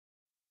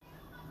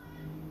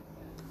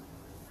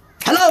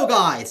Hello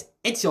guys,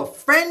 it's your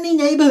friendly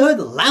neighborhood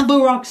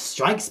Lambo Rock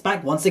strikes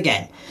back once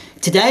again.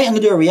 Today I'm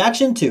going to do a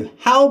reaction to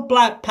how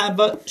Black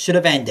Panther should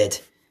have ended.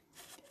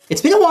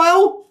 It's been a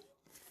while.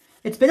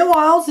 It's been a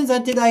while since I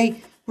did a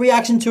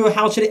reaction to a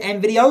how should it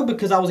end video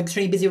because I was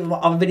extremely busy with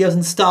other videos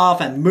and stuff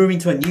and moving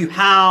to a new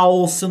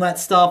house and that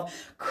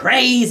stuff.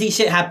 Crazy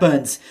shit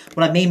happens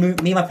when me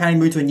and my family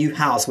moved to a new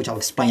house, which I'll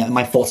explain in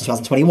my thoughts in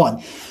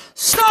 2021.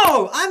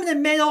 So, I'm in the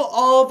middle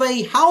of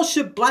a how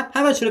should Black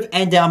Panther should have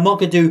ended. I'm not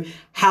going to do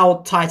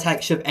how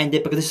Titanic should have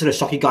ended because this is going to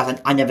shock you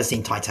guys. I never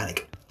seen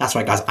Titanic. That's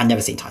right guys, I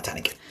never seen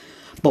Titanic.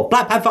 But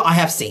Black Panther I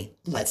have seen.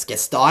 Let's get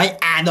started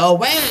and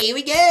away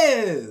we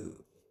go.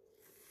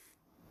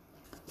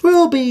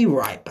 We'll be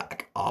right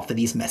back after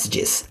these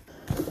messages.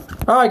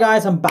 Alright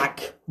guys, I'm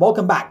back.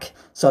 Welcome back.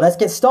 So let's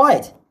get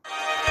started.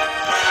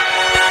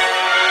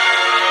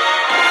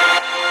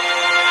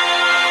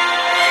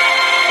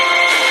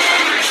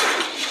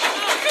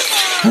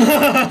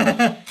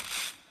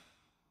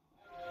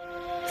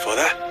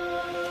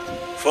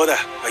 Father,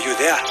 are you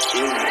there?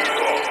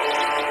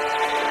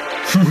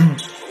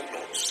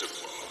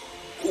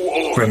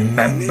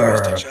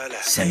 Remember,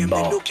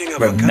 Simba.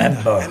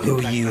 Remember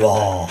who you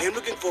are.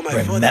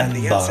 Remember.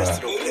 You're a panther.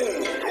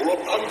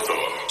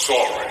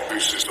 Sorry,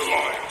 this is the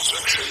lion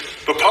section.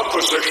 The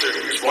panther section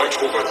is right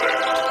over there.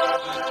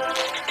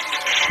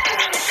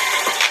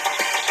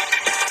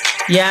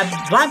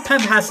 Yeah, Black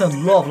Panther has a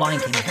lot of Lion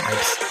King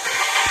vibes.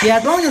 Yeah,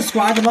 the only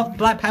describe the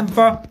Black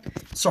Panther,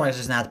 sorry, I was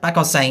just now, back I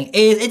was saying,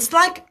 is it's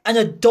like an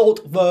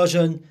adult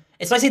version.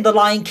 It's basically the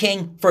Lion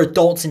King for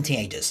adults and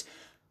teenagers.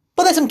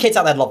 But there's some kids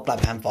out there that love Black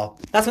Panther.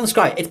 That's what I'm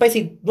describing. It's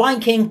basically Lion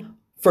King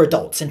for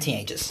adults and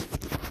teenagers.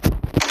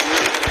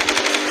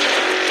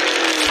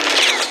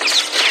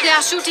 They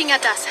are shooting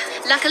at us.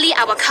 Luckily,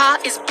 our car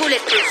is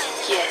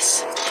bulletproof.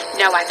 Yes.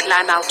 Now I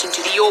climb out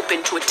into the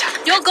open to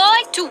attack. You're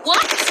going to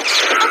what?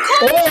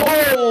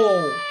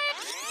 Oh!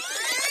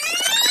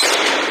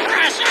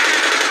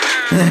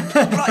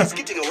 Bro is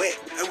getting away,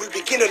 and we'll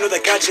begin another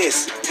car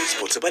chase.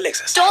 Sponsored by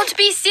Lexus. Don't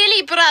be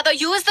silly, brother.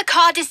 Use the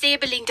car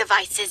disabling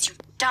devices, you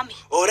dummy.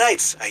 All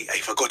right, I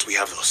forgot we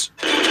have those.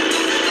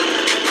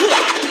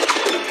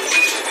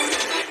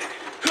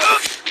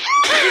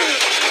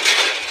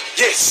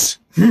 Yes.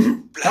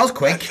 That was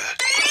quick.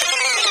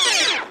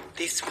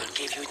 This will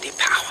give you the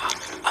power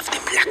of the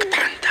Black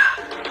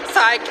Panther.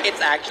 Psych,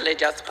 it's actually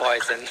just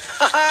poison.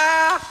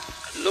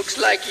 Looks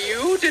like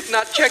you did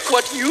not check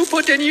what you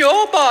put in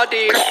your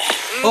body.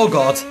 Oh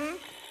god.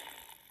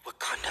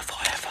 Wakanda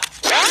forever.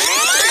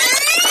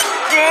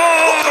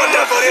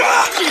 Wakanda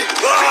forever.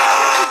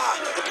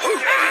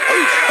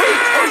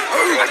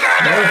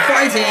 No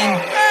fighting.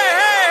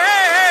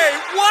 Hey!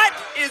 What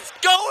is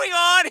going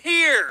on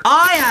here?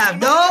 I have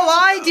no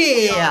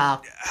idea.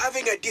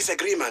 Having a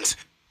disagreement.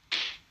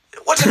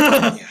 What's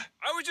happening here?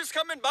 I was just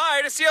coming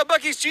by to see how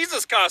Bucky's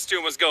Jesus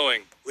costume was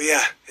going. We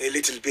are a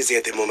little busy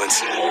at the moment.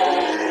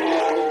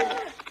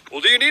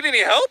 Well, do you need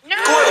any help? No!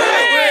 Go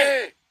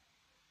away.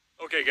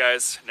 Okay,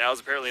 guys. Now's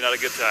apparently not a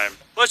good time.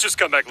 Let's just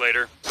come back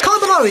later.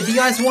 Comment below, do you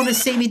guys want to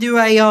see me do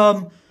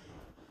a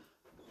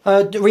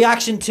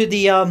reaction to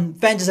the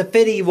Avengers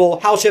Infinity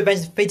War, how should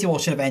Avengers Infinity War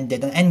should have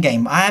ended, an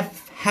Endgame? I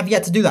have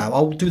yet to do that.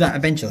 I'll do that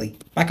eventually.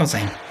 Like I was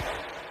saying.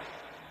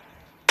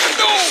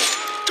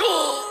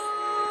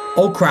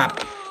 Oh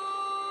crap.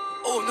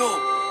 Oh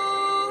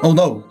Oh no.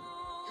 no.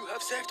 You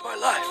have saved my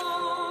life,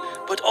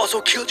 but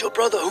also killed your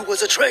brother who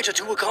was a traitor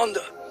to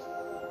Wakanda.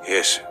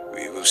 Yes,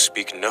 we will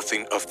speak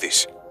nothing of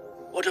this.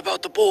 What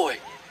about the boy?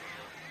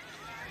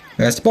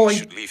 There's the boy. We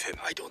should leave him.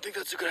 I don't think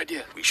that's a good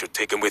idea. We should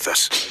take him with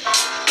us.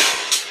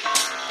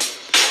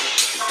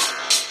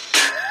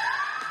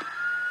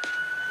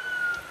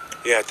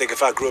 Yeah, I think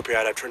if I grew up here,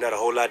 I'd have turned out a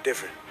whole lot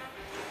different.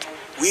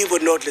 We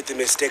would not let the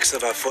mistakes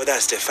of our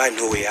fathers define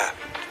who we are.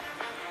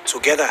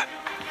 Together,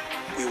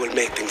 we will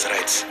make things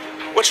right.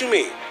 What you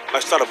mean?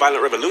 Like start a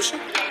violent revolution?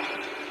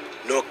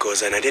 No,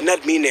 cousin, I did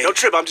not mean it. No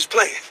trip, I'm just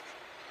playing.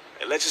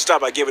 Hey, let's just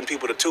start by giving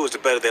people the tools to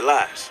better their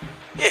lives.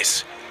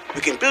 Yes,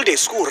 we can build a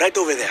school right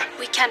over there.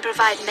 We can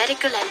provide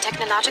medical and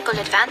technological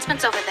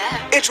advancement over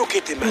there.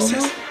 Educate the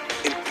masses,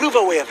 improve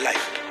our way of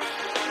life,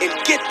 and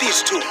get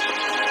these two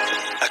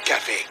a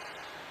cafe.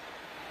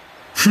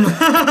 Oh my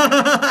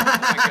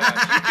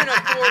gosh, you can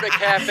afford a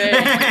cafe.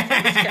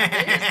 This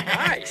cafe is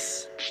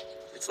nice.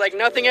 It's like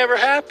nothing ever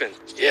happened.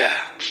 Yeah,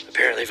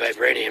 apparently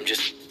vibranium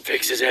just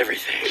fixes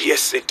everything.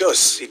 Yes, it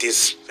does. It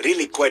is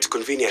really quite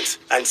convenient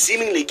and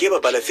seemingly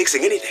capable of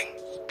fixing anything.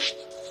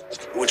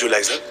 Would you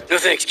like some? No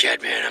thanks,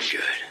 Catman, I'm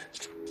good.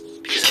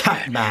 Because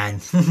I'm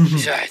Catman.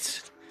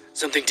 Besides,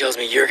 something tells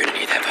me you're gonna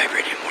need that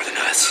vibranium more than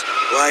us.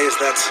 Why is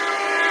that?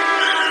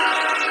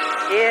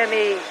 Hear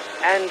me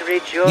and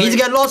rejoice. You need to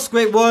get lost,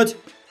 Squidward.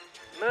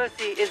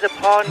 Mercy is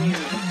upon you.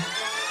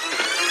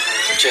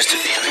 Just a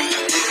feeling.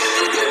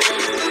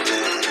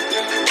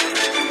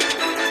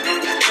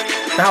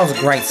 That was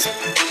great.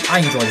 I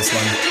enjoyed this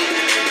one.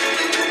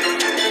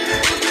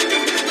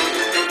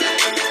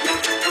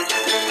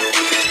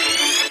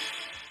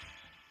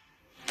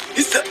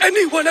 Is there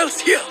anyone else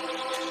here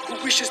who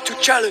wishes to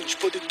challenge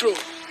for the throne?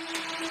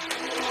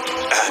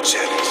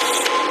 Janet.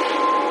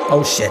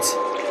 Oh shit.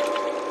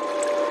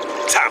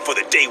 Time for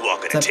the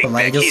daywalker to Is that take back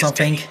Blade or his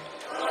something? day.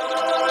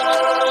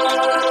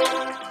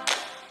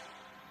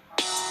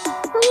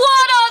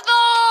 What are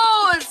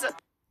those?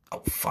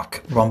 Oh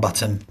fuck, wrong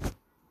button.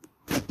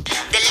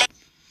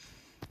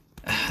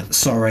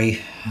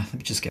 Sorry, let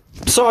me just get...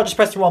 Sorry, I just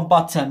pressed the wrong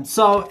button.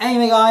 So,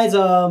 anyway guys,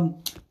 that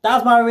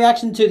was my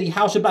reaction to the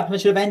How Should Black Panther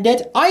Should Have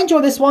Ended. I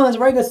enjoyed this one. It's a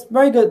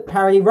very good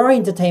parody, very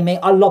entertaining.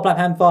 I love Black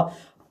Panther.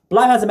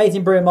 Black Panther's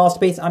amazing, brilliant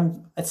masterpiece.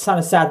 It's kind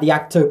of sad the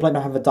actor who played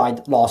Black Panther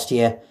died last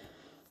year.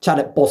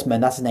 Chadwick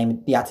Boseman, that's his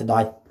name. The actor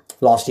died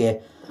last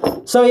year.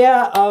 So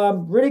yeah,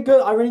 really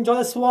good. I really enjoyed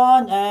this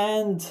one.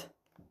 And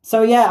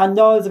so yeah, I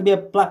know there's going to be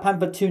a Black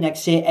Panther 2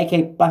 next year,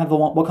 aka Black Panther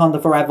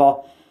Wakanda Forever.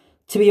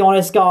 To be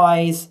honest,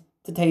 guys,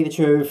 to tell you the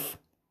truth,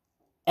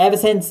 ever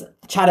since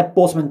Chadwick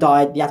Boseman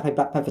died, the actor who played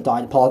Black Panther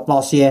died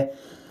last year,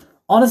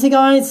 honestly,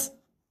 guys,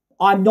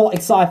 I'm not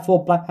excited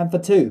for Black Panther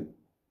 2.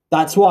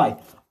 That's why.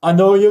 I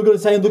know you're going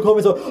to say in the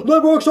comments,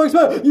 Lamborghini Strikes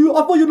Back, I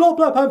thought you loved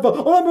Black Panther.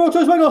 Lamborghini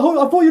Strikes Back,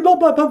 I thought you loved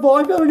Black Panther.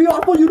 I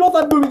thought you loved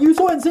that movie. You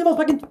saw it in cinemas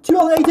back in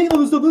 2018.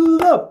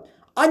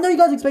 I know you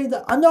guys explained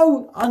that. I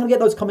know I'm going to get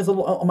those comments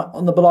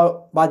on the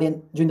below by the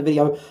end during the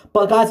video.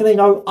 But guys, you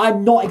know,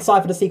 I'm not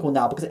excited for the sequel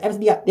now because ever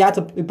since the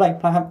actor who played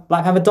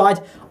Black Panther died,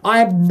 I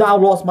have now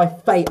lost my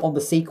faith on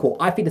the sequel.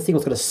 I think the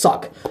sequel's going to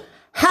suck.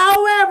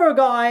 However,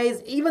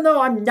 guys, even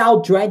though I'm now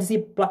drained to see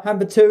Black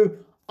Panther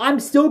 2, I'm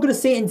still going to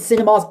see it in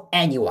cinemas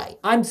anyway.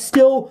 I'm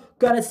still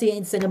going to see it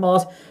in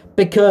cinemas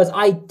because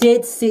I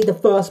did see the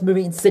first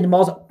movie in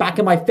cinemas back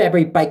in my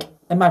February break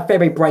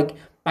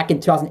back in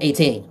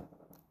 2018.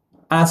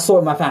 And I saw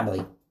it with my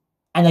family.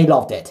 And they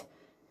loved it.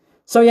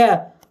 So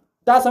yeah,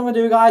 that's what I'm going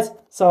to do, guys.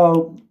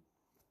 So,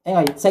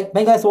 anyway, thank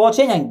you guys for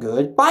watching and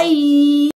goodbye!